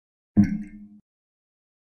Welcome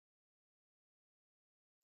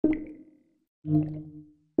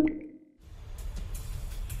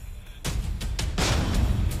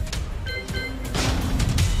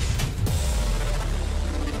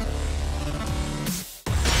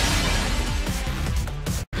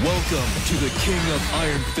to the King of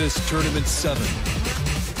Iron Fist Tournament 7.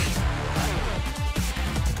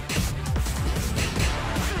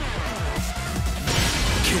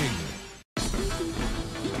 King.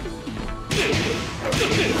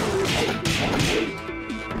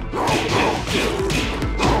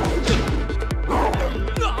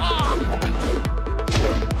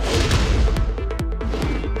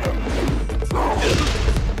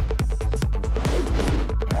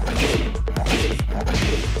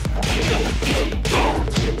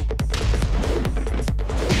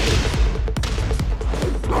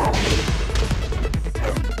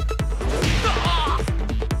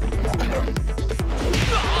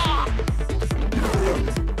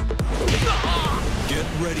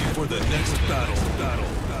 Ready for the next battle.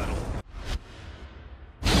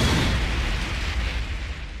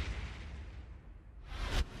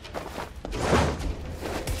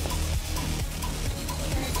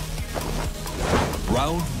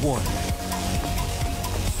 Round 1.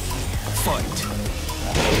 Fight.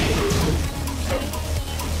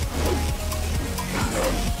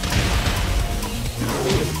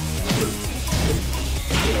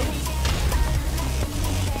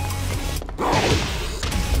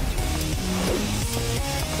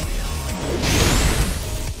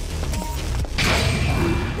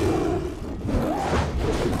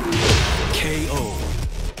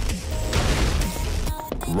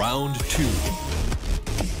 Round 2.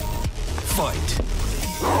 Fight.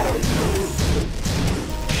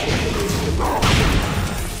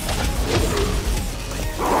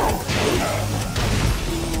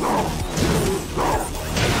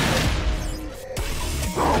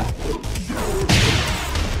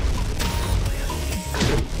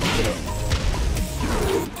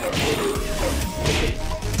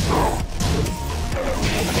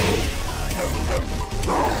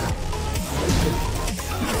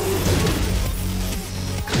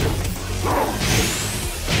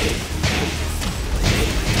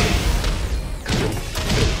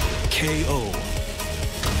 KO.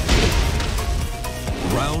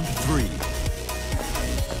 Round 3.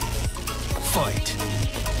 Fight.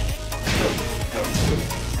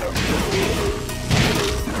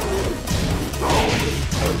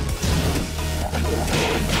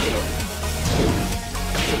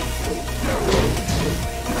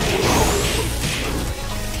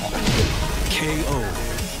 KO.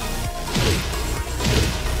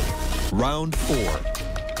 Round 4.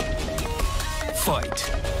 Fight.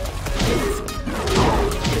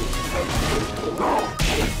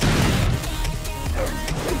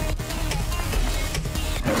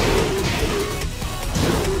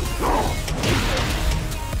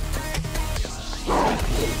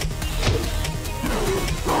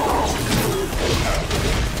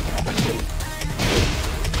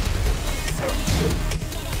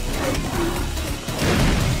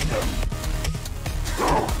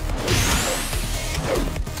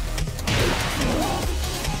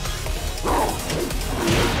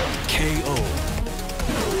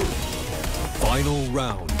 Final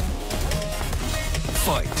round.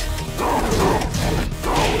 Fight.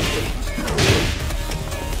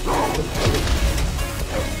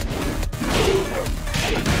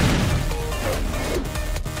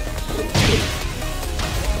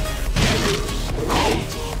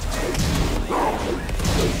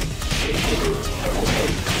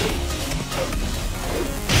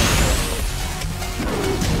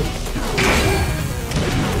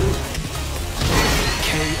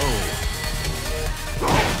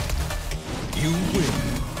 You win.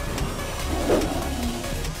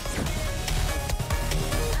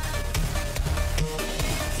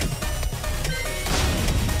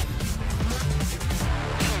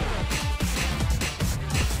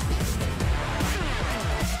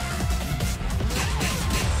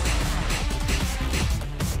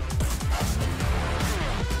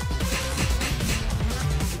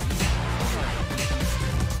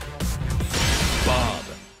 Bob.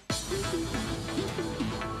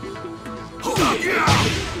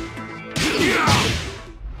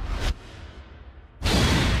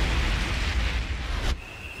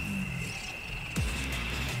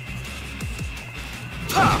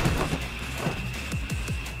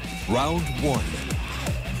 Round 1.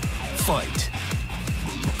 Fight.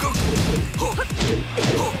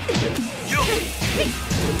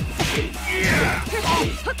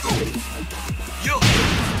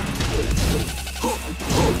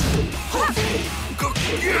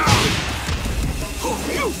 Yeah.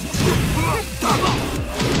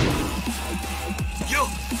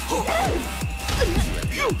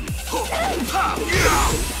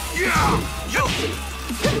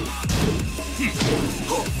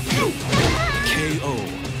 KO.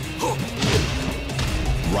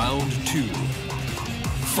 Round 2.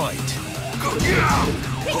 Fight.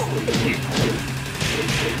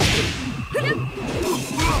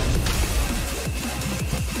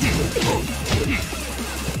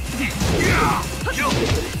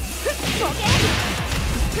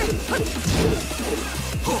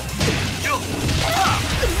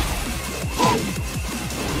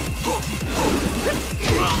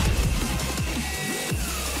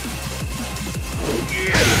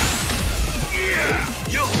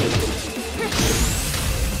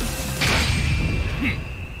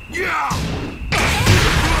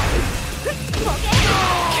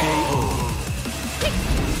 KO.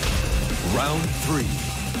 Round 3.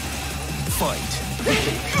 Fight.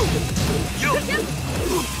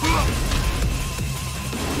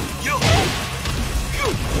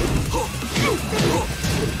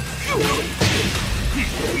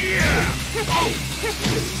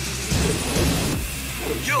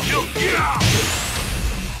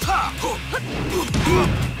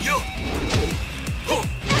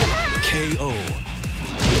 KO.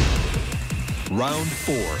 Round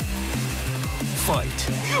 4. Fight.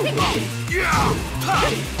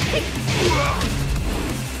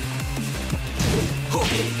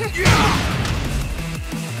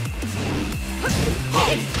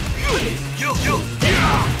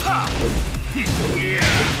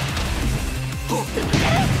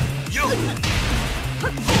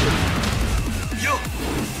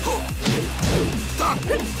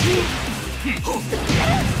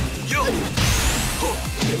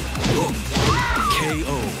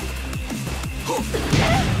 KO.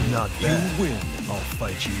 Not bad. You win. I'll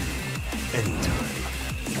fight you anytime.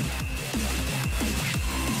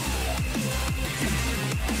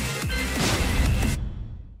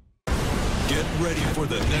 Get ready for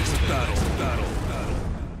the next battle.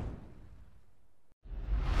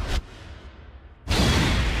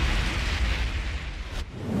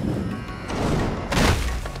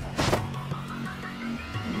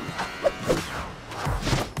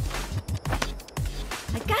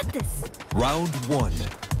 I got this. Round 1.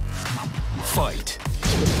 Fight.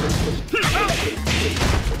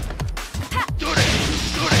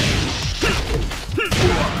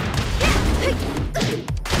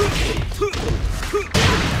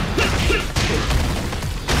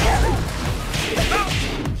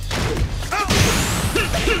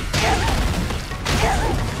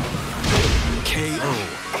 KO.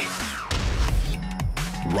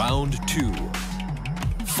 Round 2.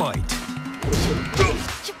 Fight.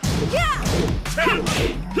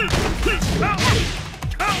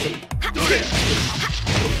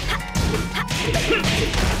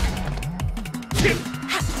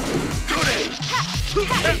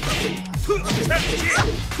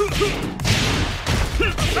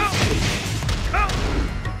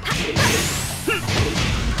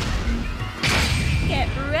 Get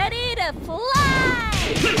ready to fly!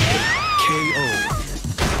 KO.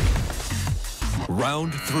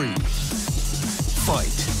 Round 3.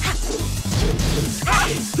 Fight.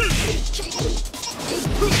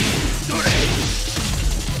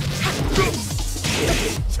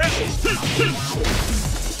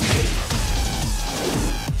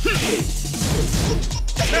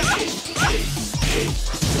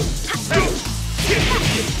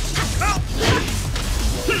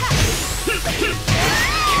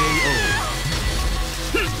 KO.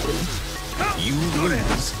 You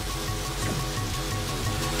lose.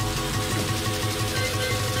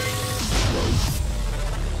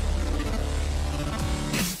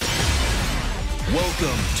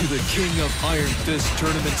 Welcome to the King of Iron Fist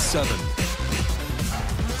Tournament 7.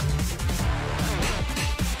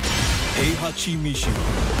 Heihachi Mishima,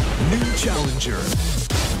 new challenger.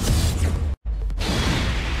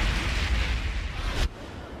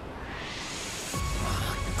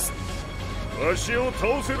 わしを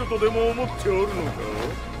倒せるとでも思っておるのか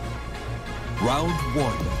Round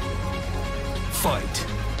 1. Fight.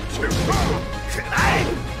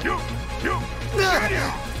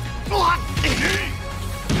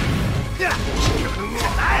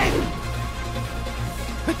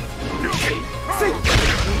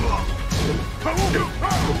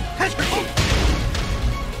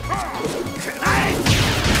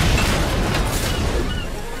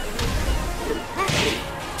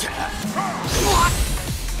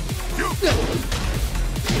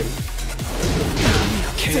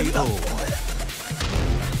 KO.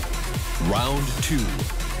 Round 2.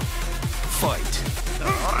 Fight.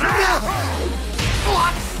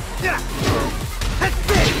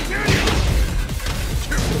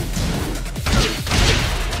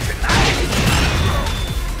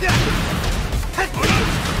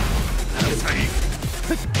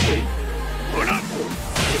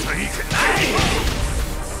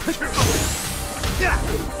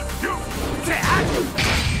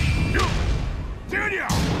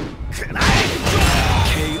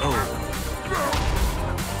 KO.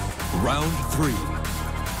 Round 3.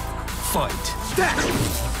 Fight.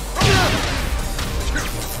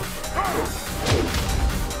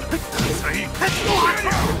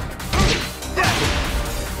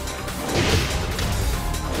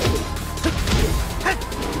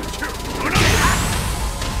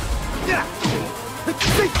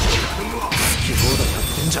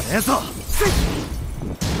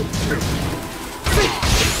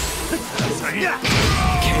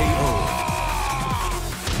 KO.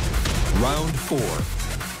 Round 4.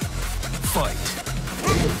 Fight.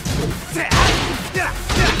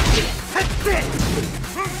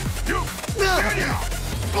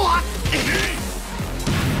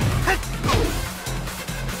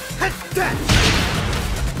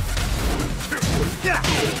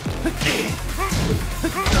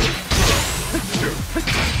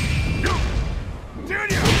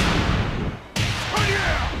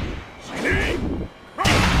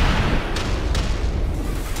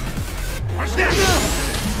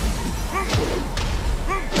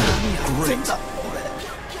 Great.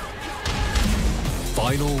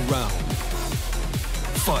 Final round.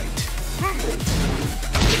 Fight.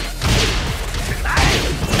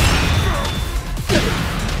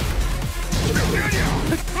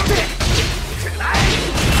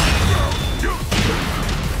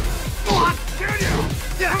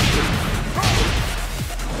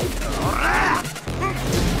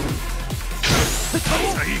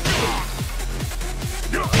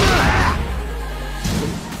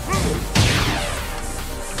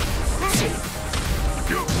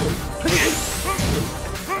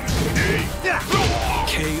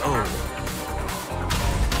 KO.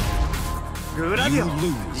 グラディオ You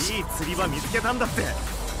lose. いい釣り場見つけたんだって。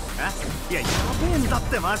あ、いややべえんだっ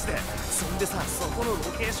てマジで。そんでさ、そこのロ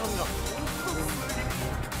ケーションが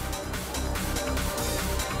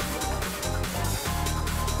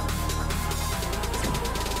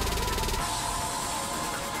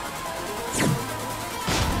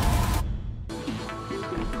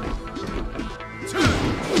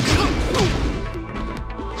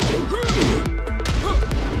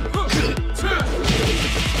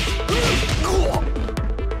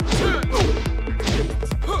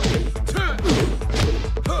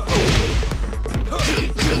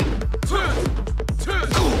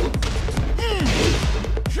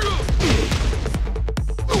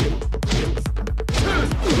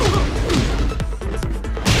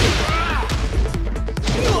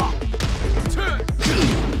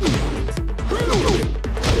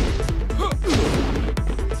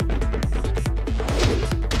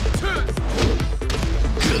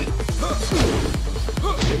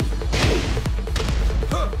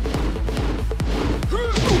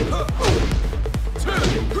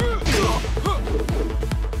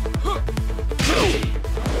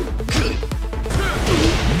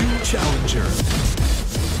Challenger.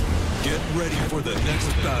 Get ready for the next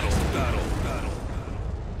battle.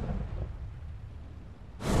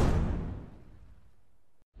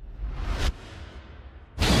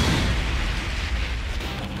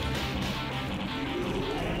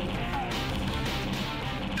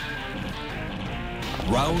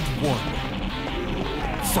 Round 1.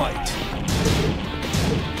 Fight.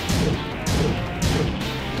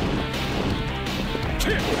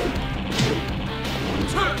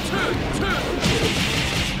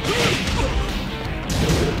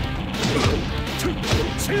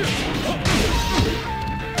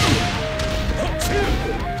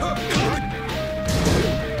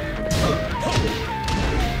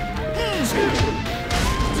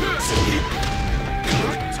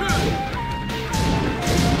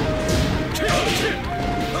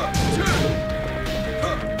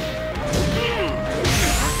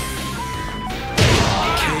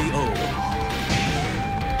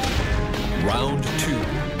 Round 2.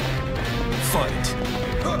 Fight.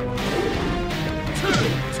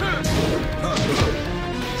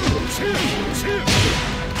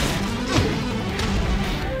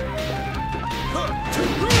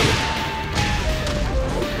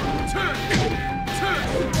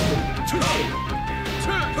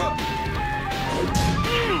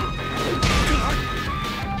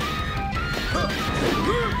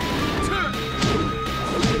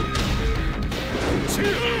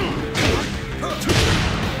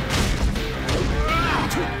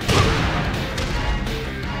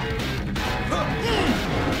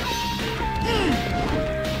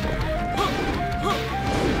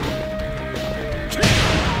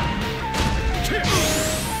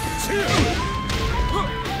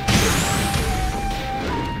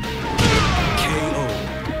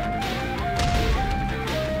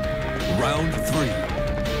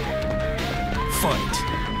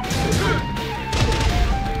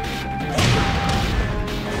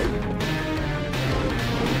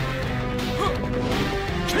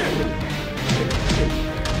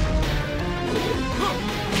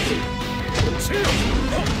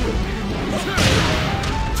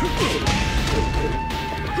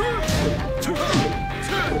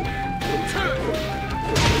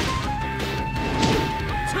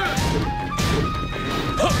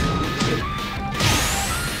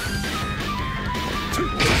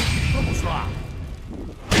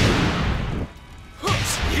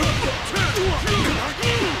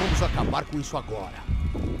 Vamos acabar com isso agora.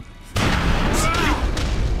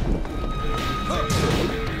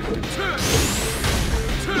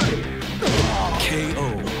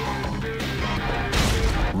 KO.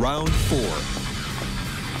 Round 4.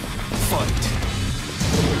 Fight.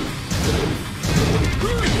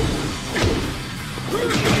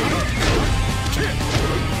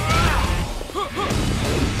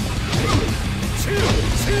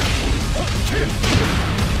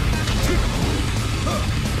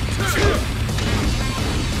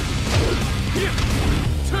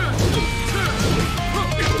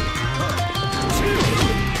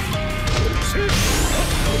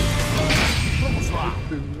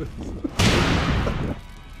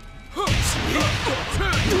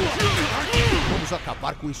 Vamos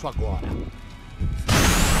acabar com isso agora.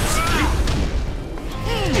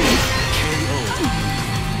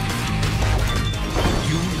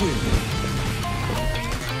 You win.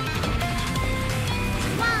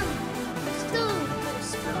 1, 2,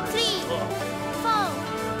 3, 4.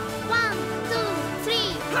 1, 2,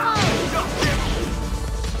 3, 4.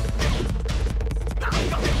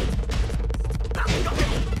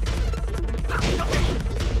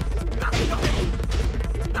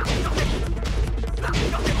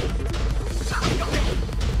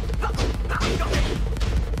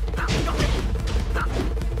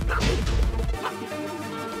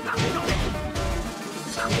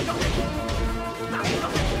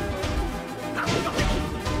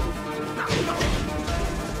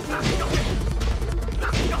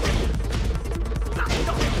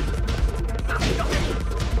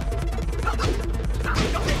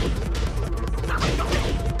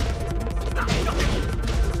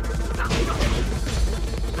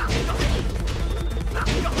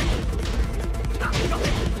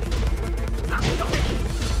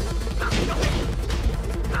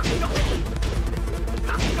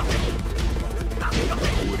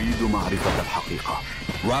 أريد معرفة الحقيقة.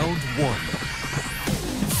 Round 1.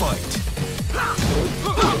 Fight.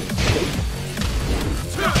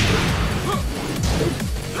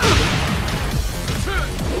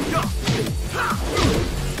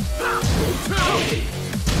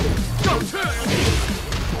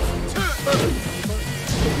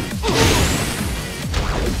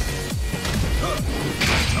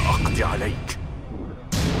 سأقضي عليك.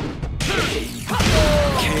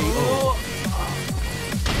 KO.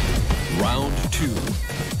 Round 2.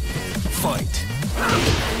 Fight.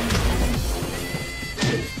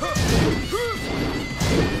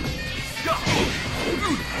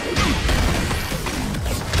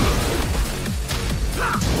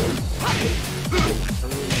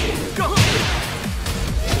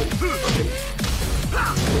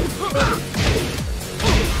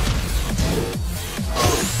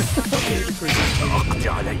 سأقضي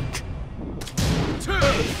عليك.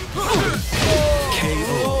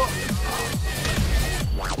 KO.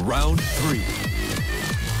 Round 3.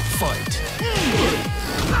 Fight.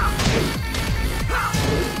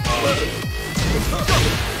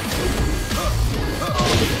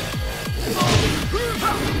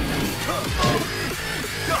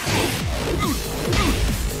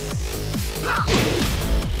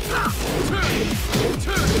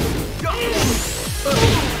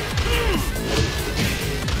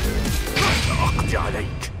 سأقضي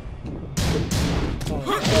عليك.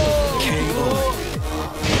 KO.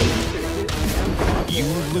 You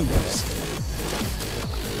lose.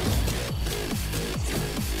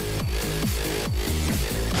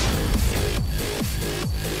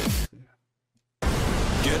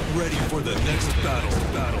 Get ready for the next battle.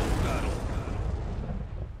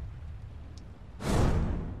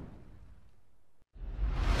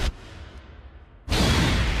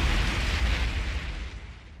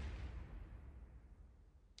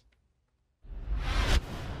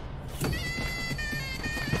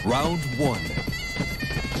 Round 1.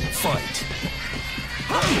 Fight.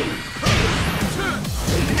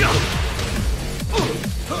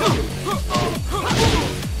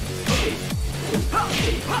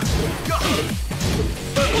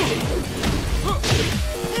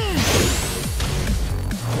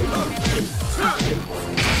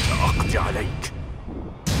 سأقضي عليك.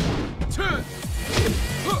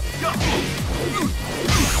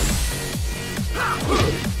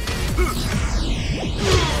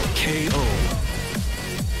 KO.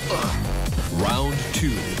 Round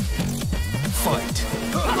 2. Fight.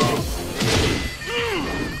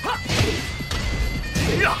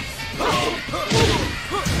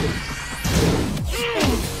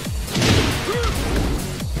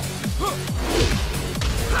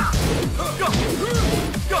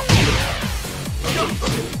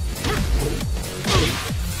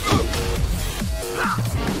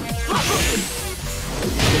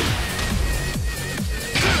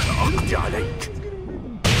 أقضي عليك.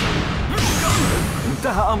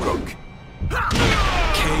 انتهى أمرك.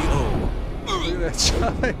 KO.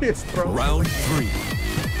 Round 3.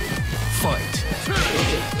 Fight.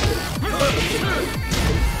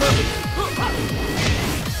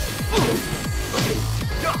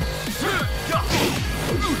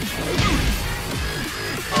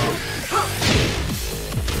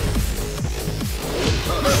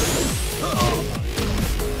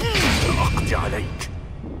 أقضي عليك.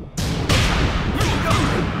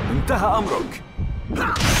 انتهى أمرك.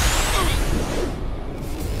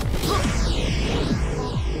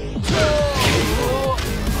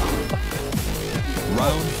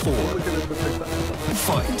 Round 4.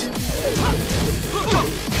 Fight.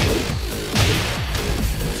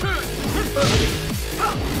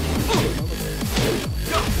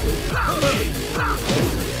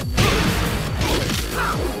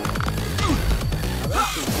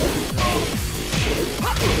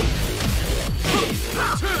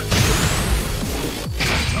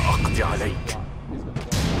 سأقضي عليك.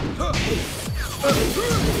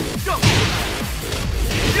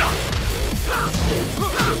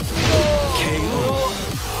 KO.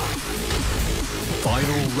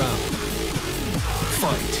 Final round.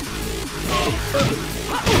 Fight.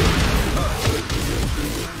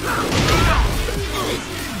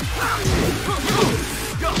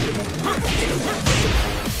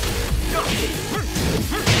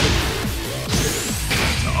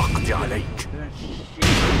 سأقضي عليك.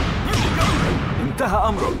 انتهى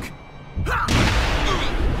أمرك.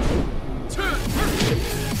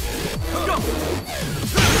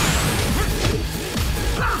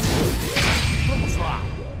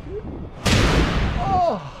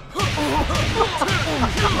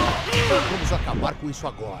 Vamos acabar com isso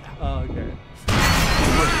agora.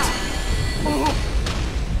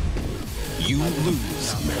 You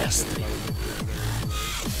lose, mestre.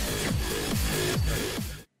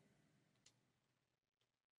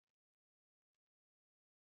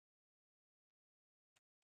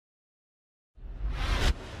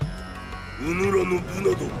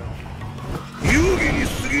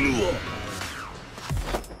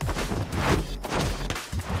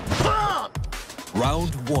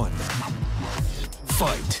 Round 1.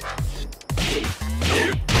 Fight.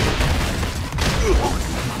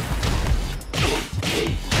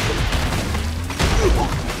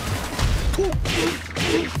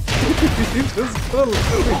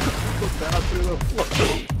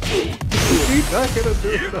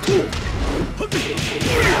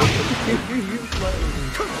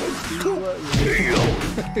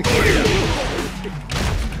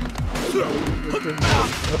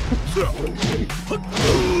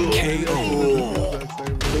 KO.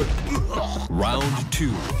 Round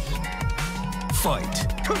 2. Fight.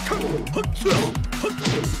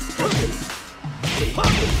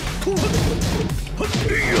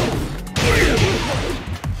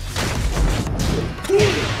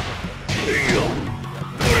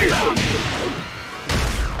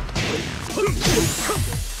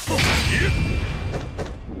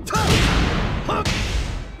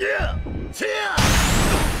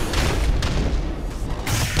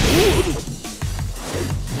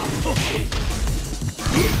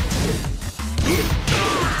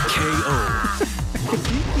 KO.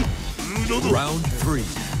 Round 3.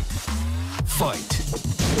 Fight.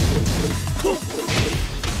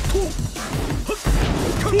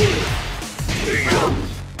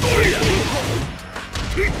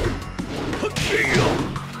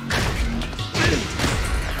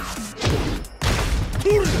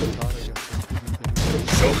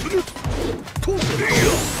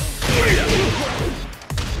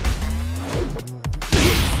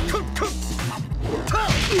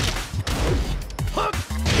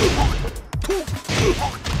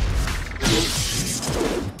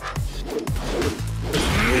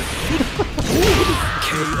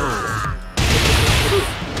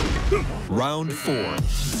 Round 4.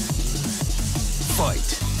 Fight.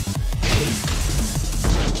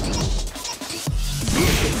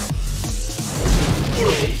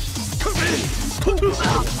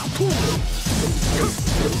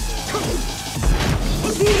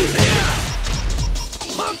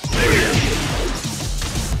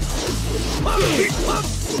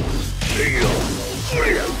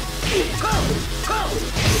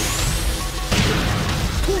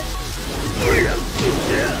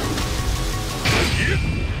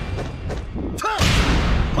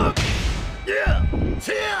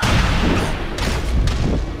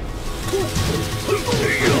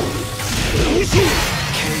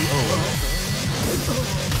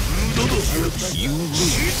 You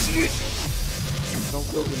lose.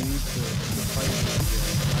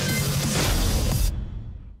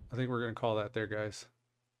 I think we're going to call that there, guys.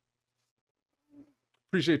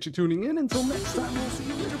 Appreciate you tuning in. Until next time, we'll see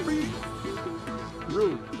you later.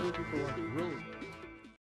 Rude.